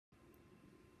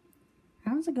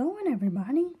How's it going,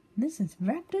 everybody? This is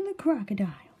Vector the Crocodile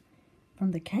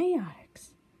from the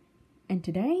Chaotix, and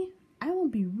today I will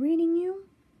be reading you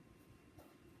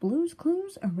Blue's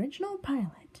Clues original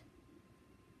pilot.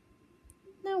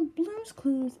 Now, Blue's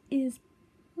Clues is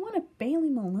one of Bailey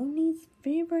Maloney's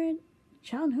favorite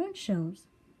childhood shows.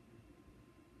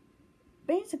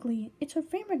 Basically, it's her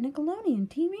favorite Nickelodeon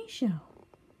TV show.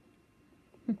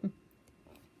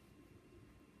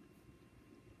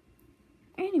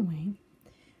 Anyway,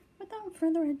 without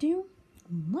further ado,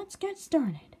 let's get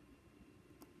started.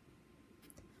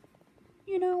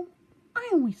 You know, I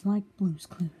always liked Blue's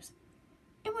Clues.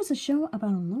 It was a show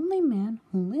about a lonely man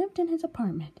who lived in his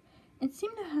apartment and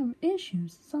seemed to have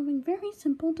issues solving very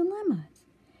simple dilemmas.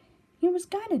 He was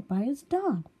guided by his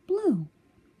dog, Blue,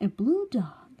 a blue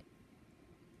dog.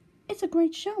 It's a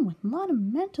great show with a lot of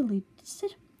mentally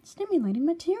stimulating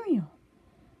material.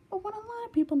 But what a lot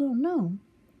of people don't know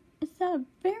is that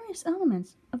various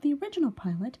elements of the original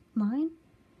plot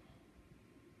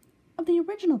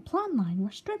line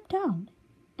were stripped out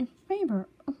in favor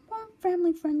of more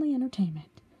family-friendly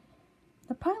entertainment.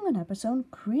 The pilot episode,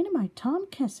 created by Tom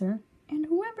Kisser and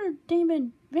whoever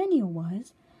David Venio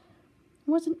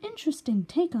was an interesting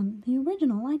take on the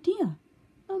original idea,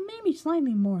 though maybe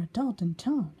slightly more adult in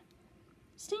tone.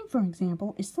 Steve, for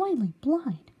example, is slightly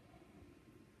blind.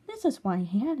 This is why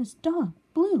he had his dog,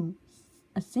 Blue,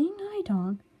 a seeing-eye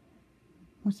dog,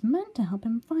 was meant to help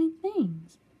him find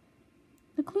things.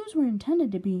 The clues were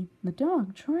intended to be the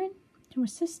dog trying to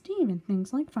assist Steve in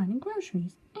things like finding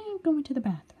groceries and going to the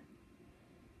bathroom.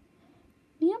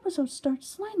 The episode starts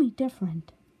slightly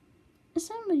different.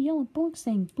 Instead of a yellow book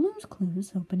saying Blue's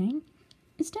Clues opening,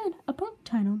 instead a book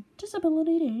titled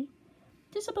Disability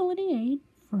Aid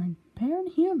for Impaired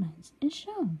Humans is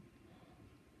shown.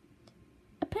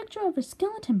 A picture of a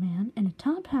skeleton man in a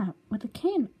top hat with a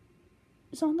cane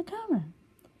is on the cover.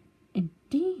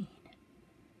 Indeed.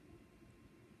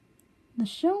 The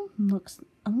show looks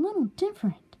a little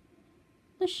different.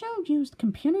 The show used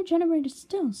computer-generated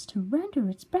stills to render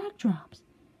its backdrops,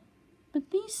 but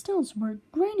these stills were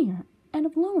grainier and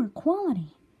of lower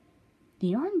quality.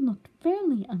 The art looked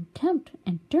fairly unkempt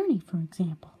and dirty, for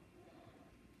example.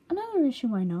 Another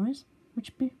issue I noticed,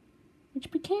 which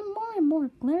became more and more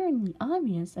glaringly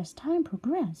obvious as time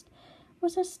progressed,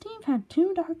 was that Steve had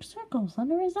 2 dark circles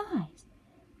under his eyes.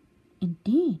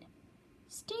 Indeed,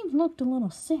 Steve looked a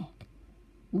little sick.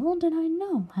 Little did I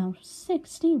know how sick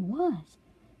Steve was.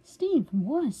 Steve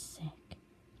was sick.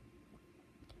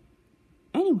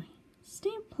 Anyway,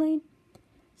 Steve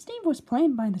was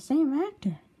played by the same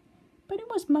actor, but he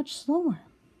was much slower.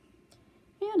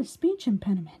 He had a speech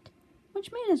impediment,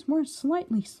 which made his words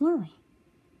slightly slurry.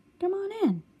 "Come on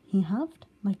in," he huffed,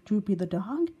 like Droopy the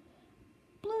dog.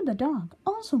 Blue the dog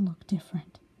also looked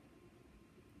different.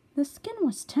 The skin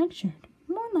was textured,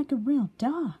 more like a real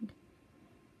dog.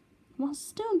 While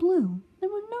still blue, there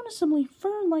were noticeably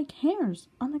fur-like hairs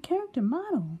on the character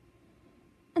model,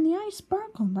 and the eyes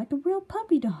sparkled like a real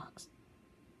puppy dog's.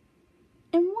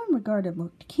 In one regard it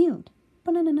looked cute,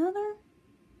 but in another,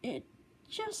 it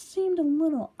just seemed a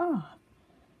little off.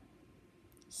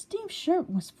 Steve's shirt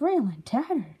was frail and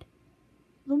tattered.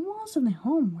 The walls of the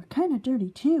home were kind of dirty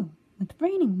too, with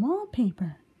fading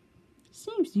wallpaper.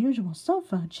 Steve's usual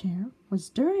sofa chair was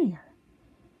dirtier.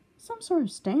 Some sort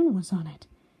of stain was on it.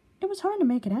 It was hard to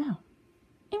make out.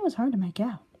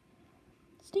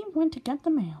 Steve went to get the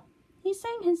mail. He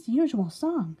sang his usual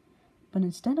song, but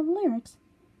instead of lyrics,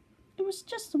 it was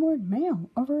just the word mail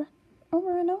over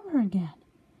and over again.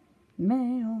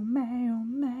 Mail, mail,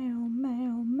 mail,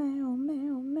 mail, mail,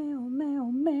 mail, mail,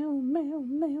 mail, mail, mail,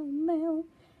 mail, mail.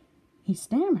 He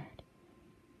stammered.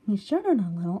 He shuddered a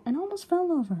little and almost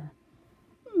fell over.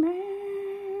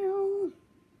 Mail.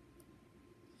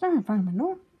 Sorry if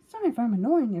I'm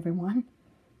annoying everyone.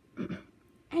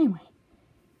 Anyway,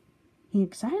 he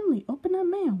excitedly opened the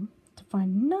mailbox to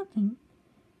find nothing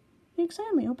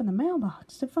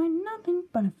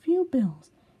but a few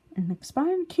bills and an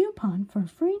expired coupon for a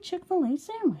free Chick-fil-A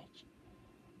sandwich.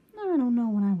 "I don't know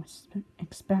what I was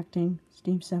expecting,"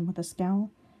 Steve said with a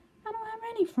scowl. "I don't have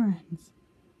any friends."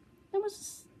 There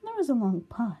was a long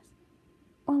pause.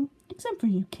 "Well, except for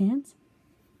you kids."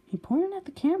 He pointed at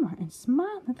the camera and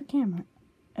smiled at the camera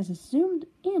as it zoomed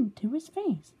into his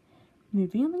face,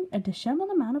 revealing a disheveled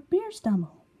amount of beer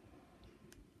stubble.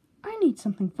 "I need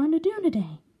something fun to do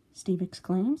today," Steve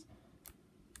exclaims.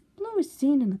 Blue is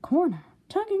seen in the corner,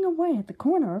 tugging away at the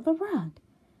corner of the rug.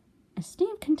 As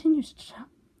Steve continues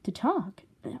to talk,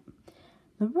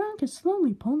 the rug is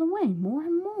slowly pulled away more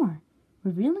and more,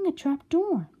 revealing a trap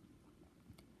door.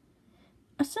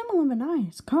 A symbol of an eye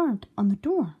is carved on the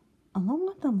door, along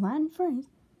with the Latin phrase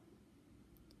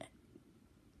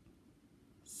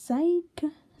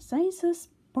Caesus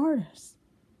Bartus.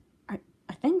 I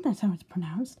think that's how it's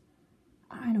pronounced.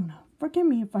 I don't know. Forgive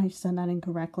me if I said that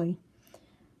incorrectly.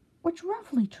 Which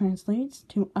roughly translates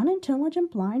to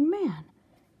unintelligent blind man.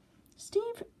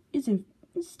 Steve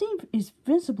is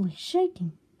visibly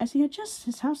shaking as he adjusts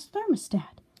his house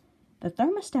thermostat. The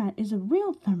thermostat is a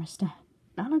real thermostat,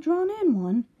 not a drawn-in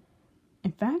one.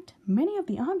 In fact, many of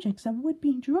the objects that would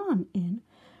be drawn in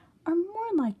are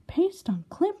more like pasted on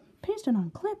clip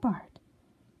art.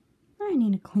 I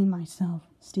need to clean myself,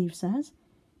 Steve says.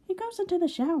 He goes into the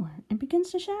shower and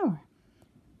begins to shower.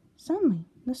 Suddenly,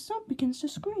 the soap begins to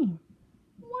scream.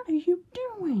 "What are you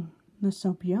doing?" the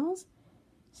soap yells.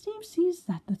 Steve sees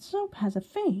that the soap has a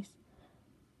face.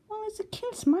 Well, it's a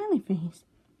cute smiley face.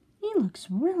 He looks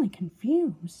really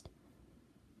confused.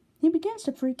 He begins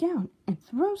to freak out and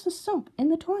throws the soap in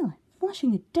the toilet,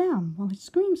 flushing it down while he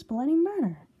screams bloody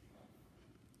murder.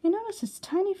 He notices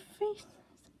tiny faces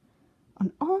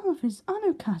on all of his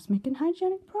other cosmic and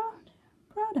hygienic products.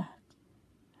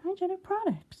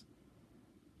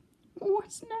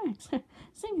 "What's next?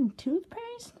 Singing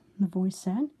toothpaste?" the voice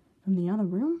said from the other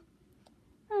room.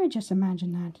 "I just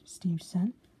imagined that," Steve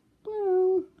said.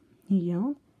 "Blue," he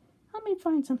yelled. "Help me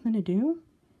find something to do."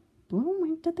 Blue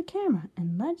winked at the camera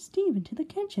and led Steve into the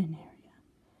kitchen area.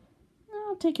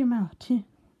 "I'll take your mouth, too,"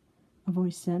 a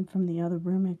voice said from the other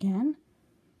room again.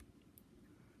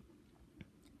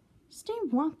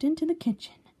 Steve walked into the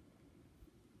kitchen.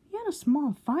 He had a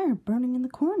small fire burning in the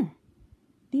corner.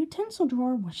 The utensil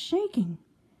drawer was shaking.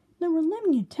 There were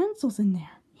living utensils in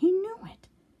there. He knew it.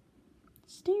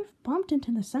 Steve bumped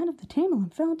into the side of the table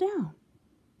and fell down.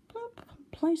 Blue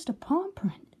placed a paw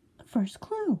print, the first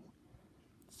clue.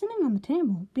 Sitting on the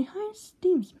table behind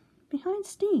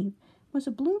Steve was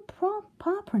a blue paw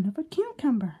print of a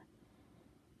cucumber.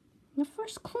 The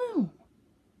first clue.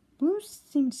 Blue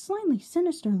seemed slightly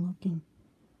sinister looking.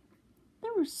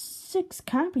 There were 6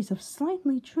 copies of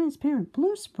slightly transparent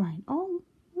blue Sprite, all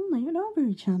layered over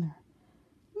each other.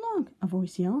 "Look," a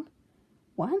voice yelled.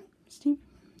 "What?" Steve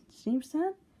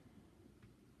said.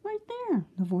 "Right there,"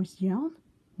 the voice yelled.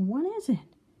 "What is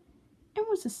it?" It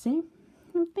was the same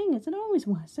thing as it always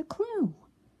was, a clue.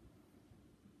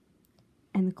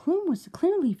 And the clue was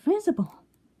clearly visible.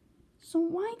 So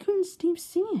why couldn't Steve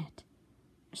see it?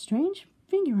 A strange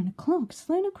figure in a cloak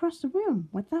slid across the room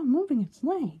without moving its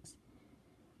legs.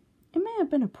 It may have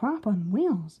been a prop on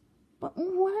wheels, but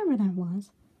whatever that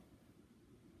was,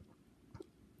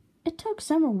 it took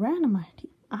several random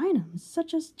items,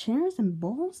 such as chairs and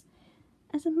bowls,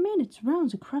 as it made its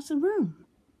rounds across the room.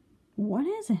 "What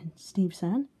is it?" Steve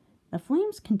said. The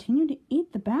flames continued to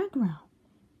eat the background.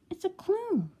 "It's a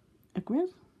clue," a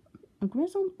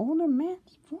grizzled older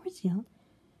man's voice yelled.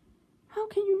 "How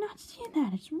can you not see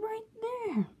that? It's right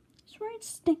there. It's right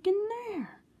stinking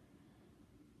there."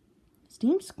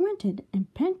 Steve squinted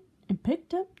and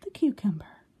picked up the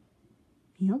cucumber.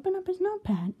 He opened up his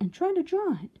notepad and tried to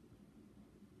draw it,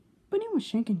 but he was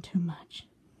shaking too much,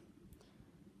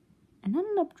 and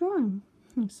ended up drawing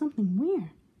something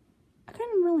weird. I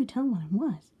couldn't really tell what it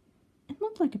was. It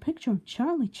looked like a picture of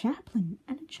Charlie Chaplin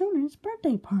at a children's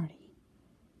birthday party.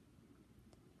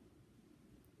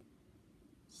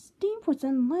 Steve was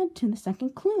then led to the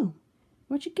second clue,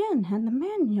 which again had the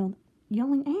man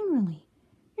yelling angrily.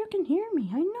 "You can hear me,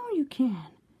 I know you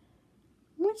can,"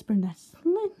 whispered that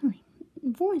slithering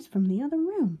voice from the other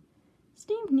room.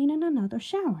 Steve needed another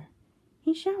shower.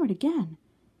 He showered again,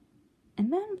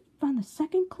 and then found the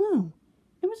second clue.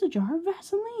 It was a jar of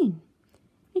Vaseline.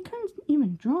 He couldn't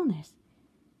even draw this.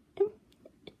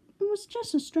 It was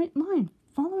just a straight line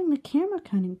following the camera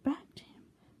cutting back to him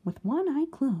with one eye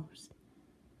closed.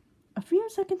 A few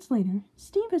seconds later,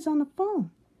 Steve is on the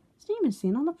phone. Steve is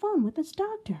seen on the phone with his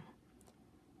doctor.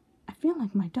 "I feel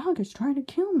like my dog is trying to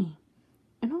kill me,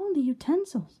 and all the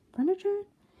utensils, furniture,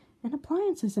 and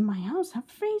appliances in my house have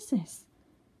faces."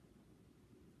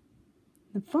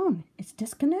 The phone is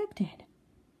disconnected.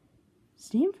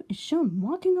 Steve is shown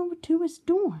walking over to his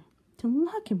door to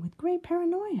lock it with great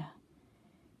paranoia.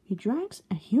 He drags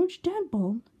a huge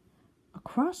deadbolt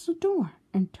across the door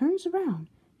and turns around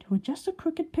to adjust a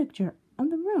crooked picture of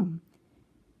the room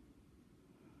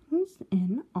he's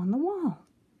in on the wall.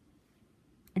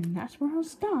 And that's where I'll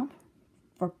stop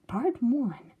for part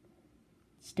 1.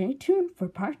 Stay tuned for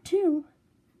part 2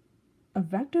 of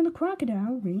Vector the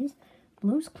Crocodile reads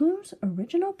Blue's Clues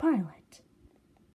original pilot.